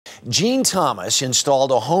Jean Thomas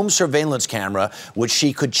installed a home surveillance camera which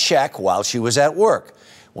she could check while she was at work.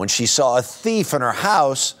 When she saw a thief in her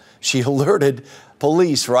house, she alerted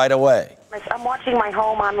police right away. I'm watching my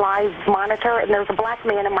home on live monitor, and there's a black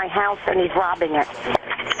man in my house, and he's robbing it.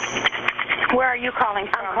 Where are you calling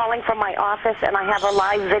from? I'm calling from my office, and I have a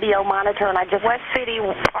live video monitor, and I just... What city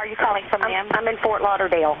are you calling from, ma'am? I'm in Fort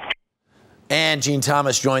Lauderdale. And Jean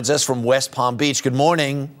Thomas joins us from West Palm Beach. Good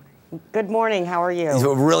morning. Good morning. How are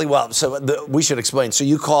you? Really well. So we should explain. So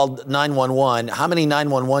you called 911. How many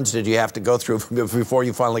 911s did you have to go through before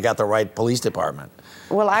you finally got the right police department?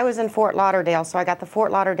 Well, I was in Fort Lauderdale, so I got the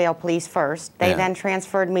Fort Lauderdale police first. They then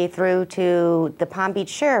transferred me through to the Palm Beach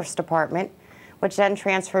Sheriff's Department, which then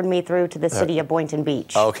transferred me through to the city of Boynton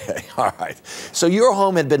Beach. Okay, all right. So your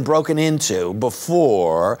home had been broken into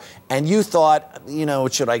before, and you thought, you know,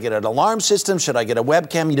 should I get an alarm system? Should I get a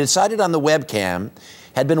webcam? You decided on the webcam,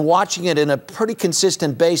 had been watching it in a pretty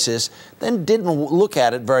consistent basis, then didn't look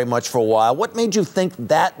at it very much for a while. What made you think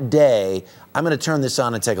that day, I'm going to turn this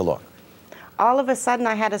on and take a look? All of a sudden,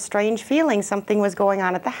 I had a strange feeling something was going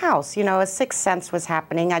on at the house. You know, a sixth sense was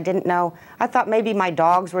happening. I didn't know. I thought maybe my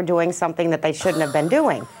dogs were doing something that they shouldn't have been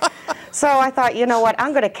doing. So I thought, you know what,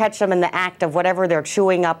 I'm going to catch them in the act of whatever they're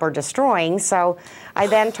chewing up or destroying. So I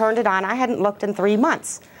then turned it on. I hadn't looked in 3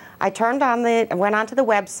 months. I went onto the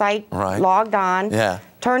website, logged on,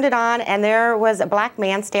 turned it on, and there was a black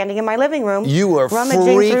man standing in my living room. You were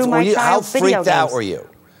rummaging freaked. through my child's video games. How freaked out were you?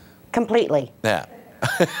 Completely. Yeah.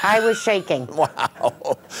 I was shaking.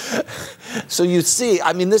 Wow. So you see,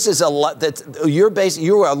 I mean, this is a lot that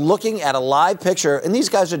you are looking at a live picture, and these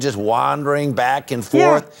guys are just wandering back and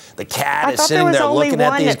forth. Yeah. The cat is sitting there looking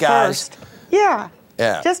at these guys. First. Yeah.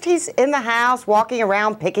 Yeah. Just he's in the house, walking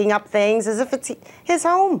around, picking up things as if it's his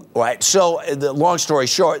home. Right. So, the long story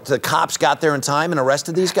short, the cops got there in time and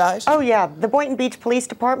arrested these guys? Oh, yeah. The Boynton Beach Police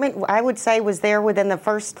Department, I would say, was there within the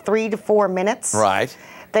first 3 to 4 minutes. Right.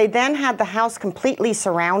 They then had the house completely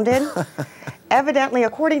surrounded. Evidently,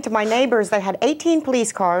 according to my neighbors, they had 18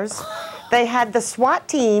 police cars. They had the SWAT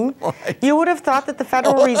team. Right. You would have thought that the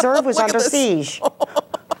Federal Reserve was under siege.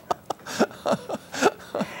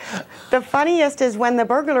 The funniest is when the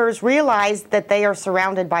burglars realized that they are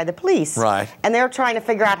surrounded by the police. Right. And they're trying to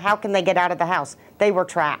figure out how can they get out of the house. They were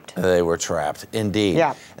trapped. They were trapped, indeed.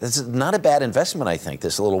 Yeah. This is not a bad investment, I think,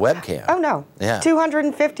 this little webcam. Oh, no. Yeah.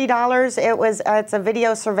 $250. It's a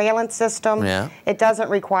video surveillance system. Yeah. It doesn't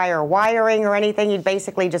require wiring or anything. You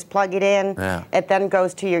basically just plug it in. Yeah. It then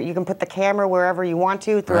goes to you can put the camera wherever you want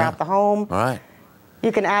to throughout the home. Right.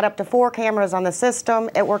 You can add up to 4 cameras on the system.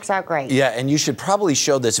 It works out great. Yeah, and you should probably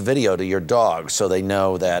show this video to your dogs so they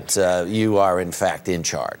know that you are, in fact, in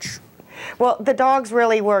charge. Well, the dogs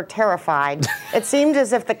really were terrified. It seemed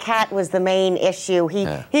as if the cat was the main issue.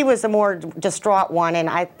 He was the more distraught one, and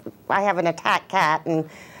I have an attack cat, and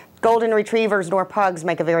golden retrievers nor pugs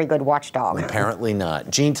make a very good watchdog. Apparently not.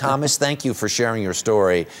 Jean Thomas, thank you for sharing your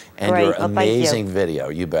story and your amazing video.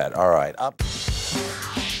 You bet. All right. Up.